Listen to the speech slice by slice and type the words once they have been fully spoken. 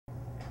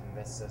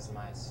This is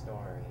my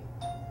story.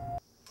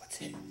 What's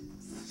it?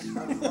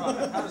 How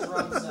does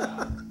rum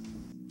sound?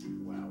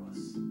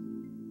 Wowless.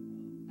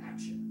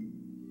 Action.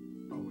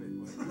 Oh, wait,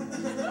 what?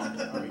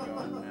 Are we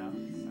going now?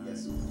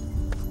 Yes.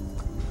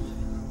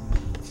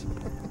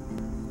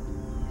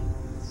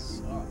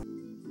 Suck.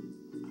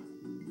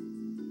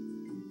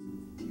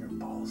 Do your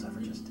balls ever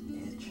just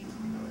itch?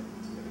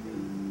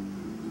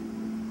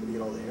 Where do you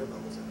get all the air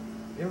bubbles out?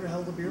 You ever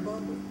held a beer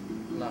bottle?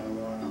 Not in a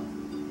while.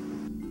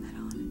 I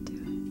don't want to do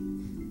it.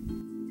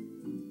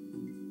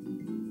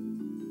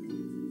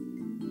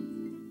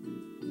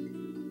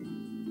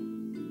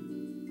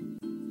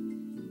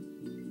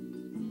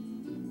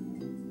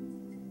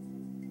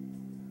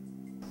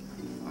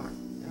 Fuck.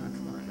 Yeah,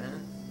 come on, man.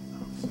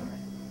 Oh, I'm sorry.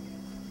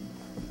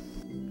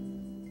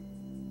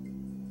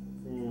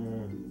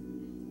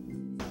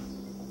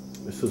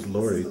 This is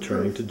Lori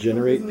trying to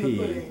generate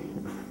pee.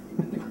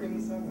 And the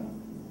creamy soda.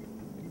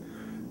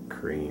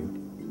 Cream.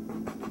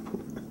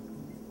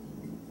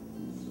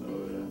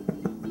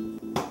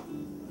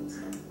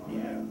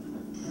 Yeah.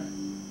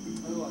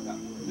 Oh, I got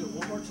one. Do it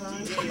one more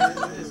time.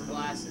 Yeah, his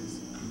glasses.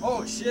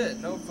 Oh shit!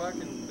 No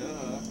fucking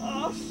duh.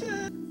 Oh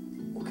shit!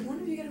 Well, can one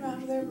of you get him out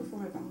of there before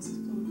my bowels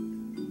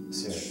explode?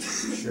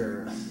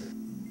 Sure.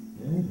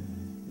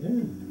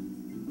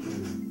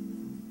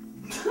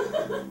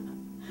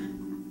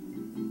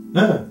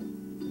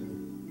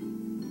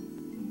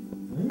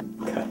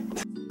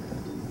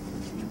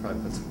 Should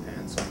probably put some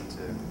pants on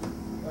too.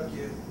 Fuck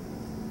you.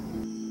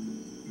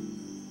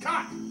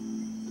 Cock!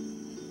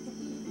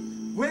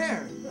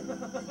 Where?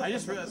 I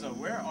just realized,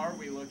 where are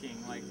we looking?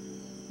 Like,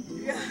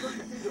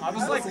 I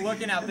was like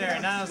looking out there,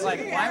 and I was like,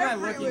 why am I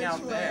looking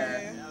out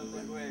there? And I was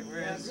like, wait,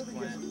 where is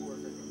Clint?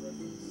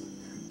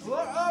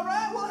 Well, all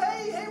right. Well,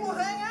 hey, we'll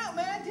hang out,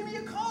 man. Give me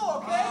a call,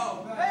 okay?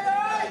 Oh, man, hey, all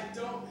right. I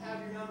don't have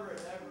your number.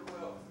 It never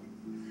will.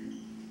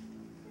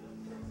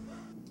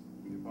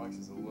 Your box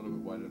is a little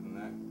bit wider than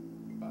that.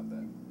 About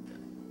that.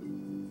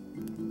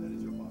 That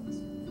is your box.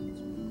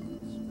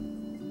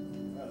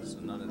 So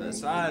none of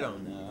this. I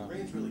don't know.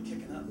 Brain's really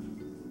kicking up.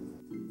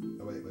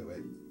 Oh, wait.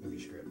 Move your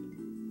script.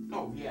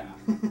 Oh yeah.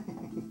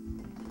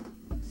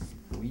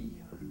 We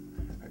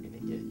are gonna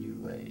get you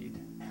laid.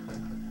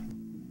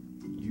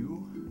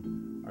 You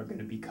are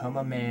gonna become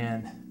a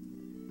man.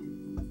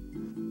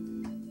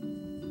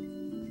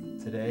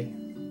 Today,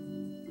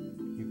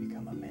 you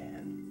become a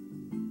man.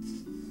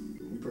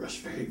 You brush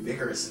very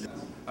vigorously.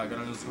 I'm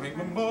gonna nose like a ping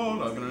pong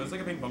ball. I'm gonna nose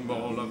like a ping pong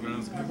ball. I'm gonna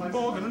nose like a ping pong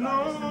ball. I'm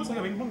gonna nose like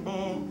a ping pong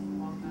ball.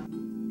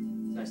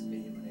 Nice to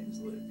meet you. My name is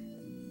Luke.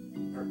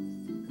 Or,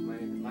 my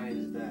name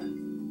is Ben.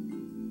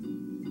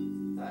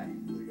 Hi,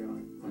 how's it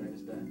going? My name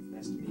is Ben.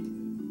 Nice to meet you.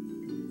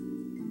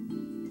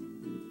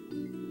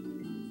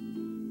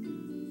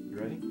 You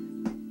ready?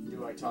 Do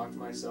I talk to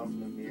myself in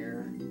the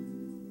mirror?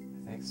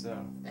 I think so.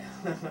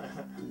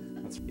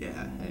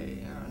 Yeah,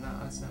 hey, no,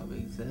 it's no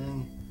big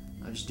thing.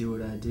 I just do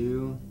what I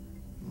do,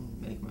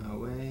 make my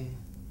way.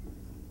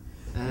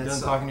 You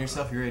done talking to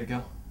yourself? You ready to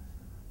go?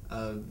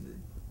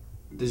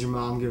 Does your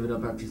mom give it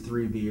up after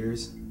 3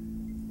 beers?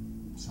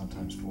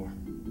 Sometimes 4.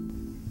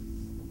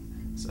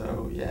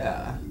 So,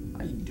 yeah.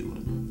 How you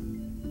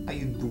doing? How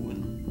you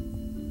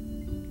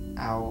doing?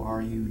 How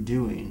are you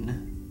doing?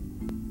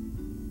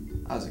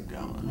 How's it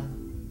going?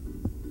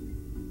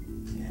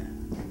 Yeah.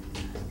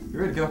 You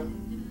ready to go?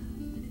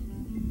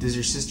 Does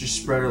your sister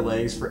spread her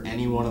legs for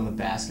anyone on the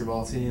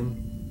basketball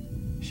team?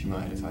 She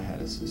might if I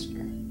had a sister.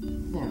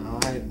 You know,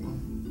 I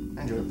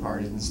enjoy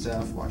parties and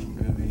stuff, watching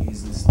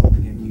movies, listening to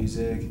good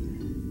music.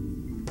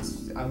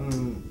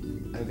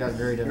 I've got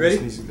very diverse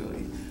music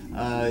ability.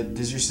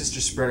 Does your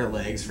sister spread her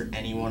legs for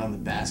anyone on the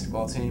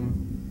basketball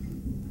team?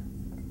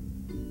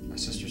 My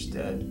sister's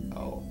dead.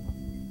 Oh.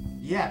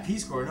 Yeah,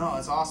 Peace Corps. No,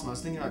 that's awesome. I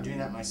was thinking about doing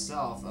that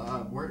myself.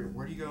 Where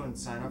do you go and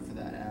sign up for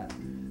that at?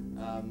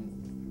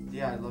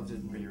 Yeah, I'd love to.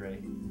 Are you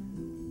ready?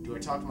 Do I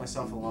talk to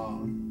myself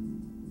alone?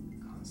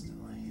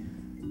 Constantly.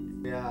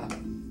 Yeah.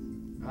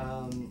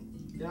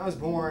 I was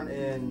born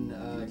in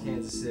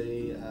Kansas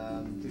City.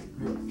 Dude,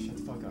 grew up. Shut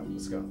the fuck up.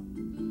 Let's go.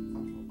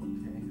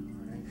 Okay,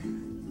 alright.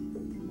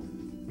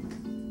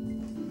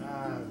 I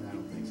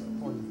don't think so.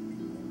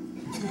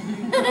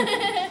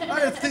 I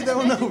have to take that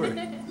one over.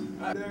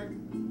 Hi, Derek.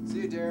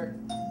 See you, Derek.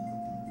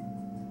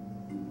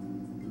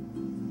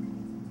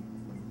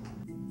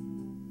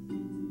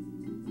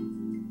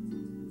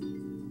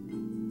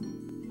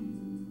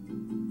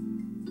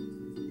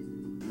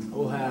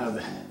 We'll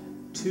have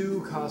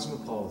 2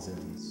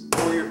 cosmopolitans.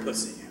 Or your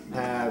pussy.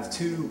 Have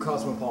 2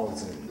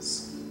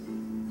 cosmopolitans.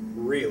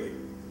 Really?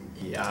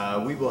 Yeah,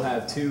 we will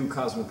have 2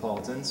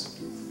 cosmopolitans.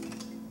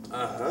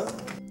 Uh-huh.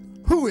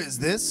 Who is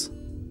this?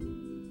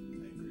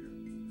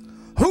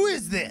 Who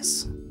is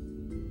this?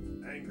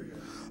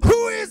 Angrier.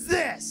 Who is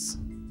this?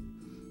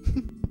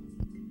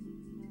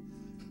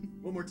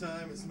 One more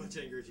time, as much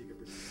anger as you can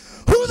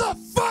produce. Who the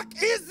fuck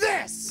is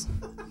this?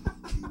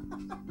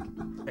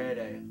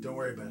 Payday. Don't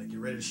worry about it. Get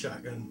ready to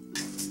shotgun.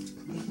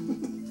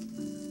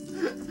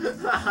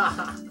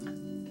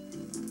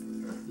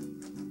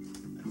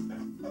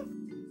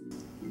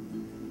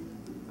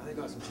 I think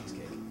got some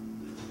cheesecake.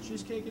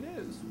 Cheesecake it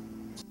is.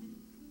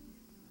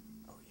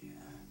 Oh yeah.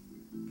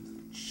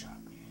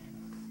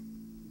 Shotgun.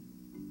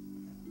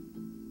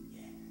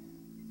 Yeah.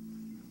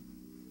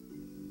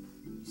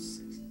 You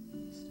sexy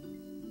beast.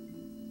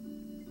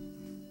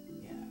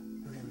 Yeah.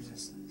 Who can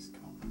resist this?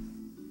 Come on.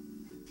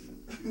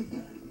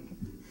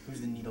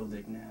 Who's the needle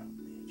dick now,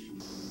 bitch?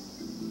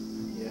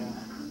 Yeah.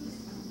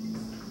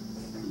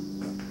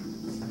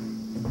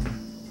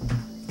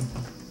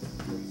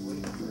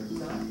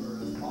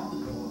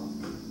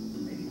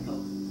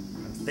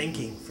 I'm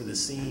thinking for the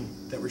scene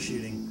that we're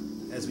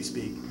shooting as we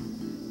speak.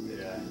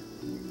 Yeah.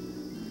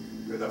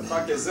 Who the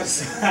fuck is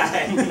this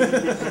guy?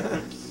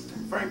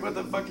 Frank, what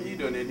the fuck are you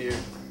doing in here?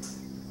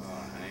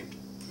 Oh, Hank.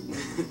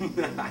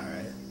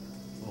 Alright.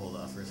 We'll hold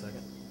off for a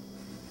second.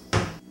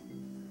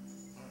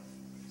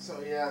 So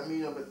yeah,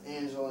 meet up with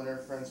Angela and her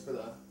friends for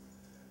the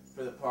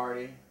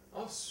party.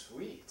 Oh,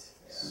 sweet.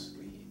 Yeah.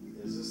 Sweet.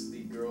 Is this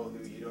the girl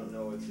who you don't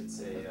know if it's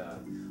a,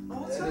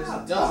 What's there's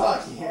a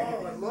dog here.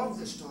 Oh, I love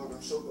this dog.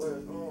 I'm so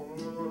glad.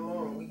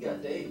 Oh, we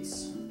got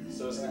dates.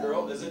 So is the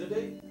girl, is it a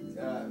date?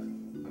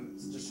 I'm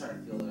just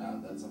trying to feel it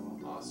out. That's all.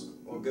 Awesome.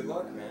 Well, good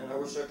luck, man. I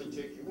wish I could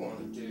take you on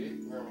a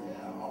date.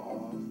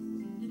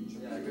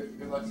 Yeah.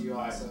 Good luck to you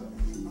also.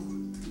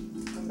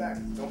 Come back.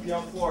 Don't be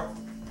on the floor.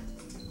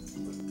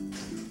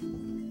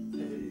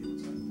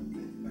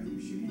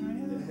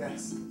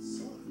 Yes.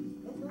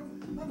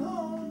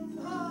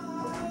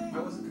 I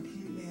wasn't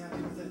completely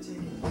happy with that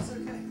take. That's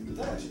okay.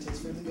 That actually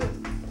tastes really good.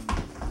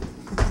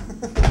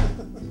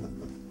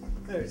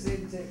 There, save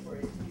the take for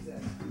you. Use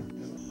that.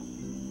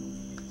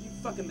 You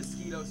fucking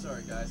mosquito.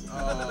 Sorry, guys.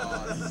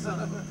 Oh, son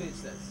of a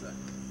bitch, that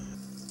sucked.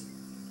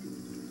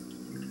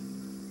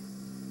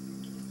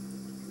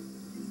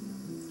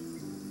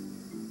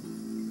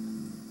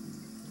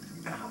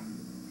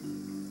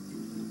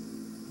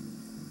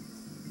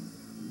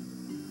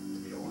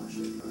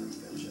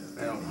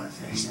 I don't want to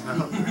finish out.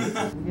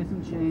 We'll get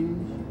some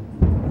change.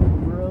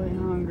 I'm really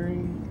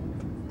hungry.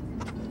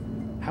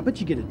 How about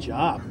you get a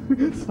job?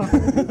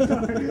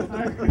 Sorry.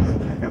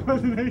 I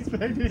wasn't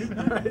expecting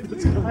that.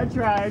 I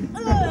tried. I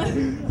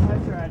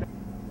tried.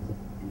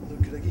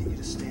 Luke, could I get you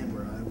to stand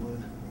where I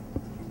would?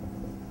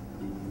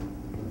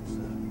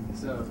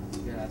 So,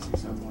 you gotta ask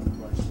yourself one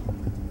question.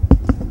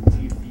 Do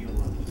you feel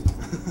lucky?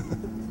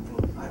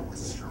 I will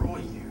destroy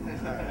you. I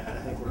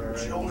think we're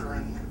alright.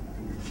 Children.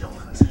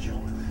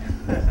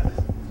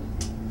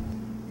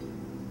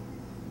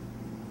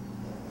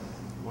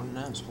 What an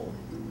asshole.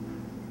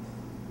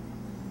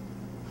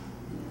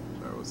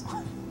 That was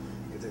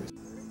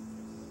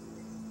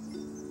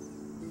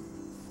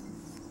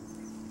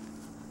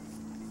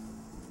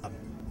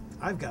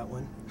I've got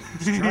one.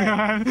 Just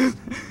try it.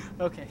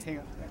 Okay, hang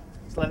on.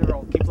 Just let it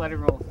roll. Keep letting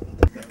it roll.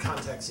 That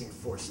contact seemed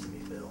forced to me,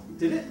 Bill.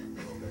 Did it? A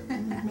little bit.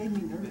 It made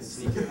me nervous.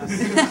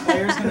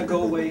 Claire's gonna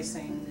go away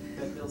saying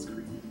that Bill's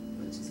creepy,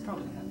 but she's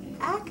probably not.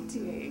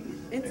 Acting.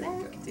 It's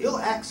acting. Bill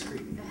acts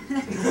creepy. I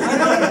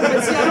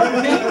don't, see, I don't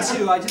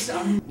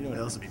mean to. You know what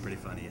else would be pretty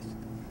funny is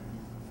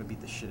if I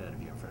beat the shit out of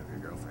you in front of your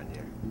girlfriend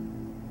here.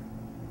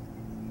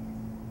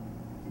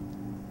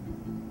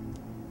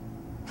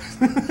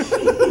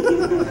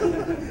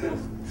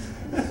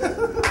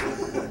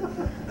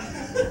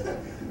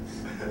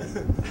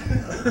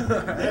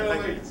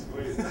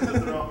 Wait. That's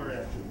the wrong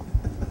reaction.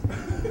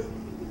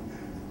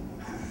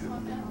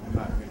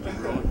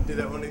 Do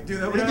that one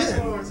Yeah, again.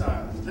 one more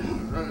time.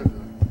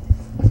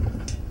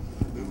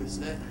 Move his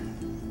neck.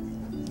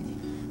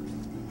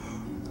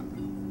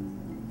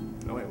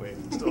 No, wait.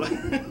 Still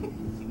there.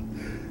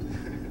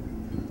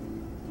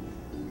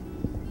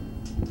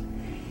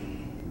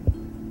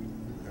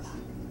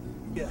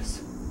 Yes.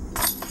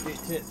 Big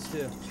tits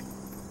too.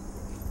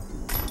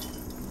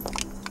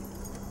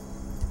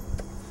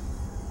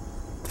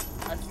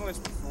 I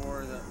flinched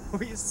before that.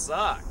 We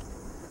suck.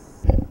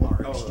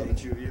 Our Oh, exchange. the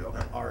two of you?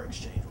 Okay. Our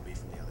exchange will be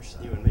from the other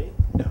side. You and me?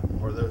 No.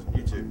 Or those,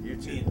 you two. You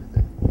two.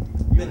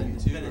 Me You and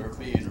two are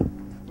being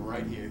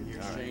right here. You're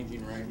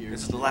exchanging right here.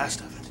 This is the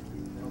last of it.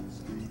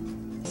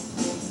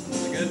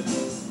 Is it good?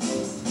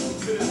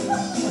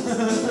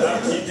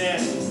 You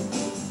did.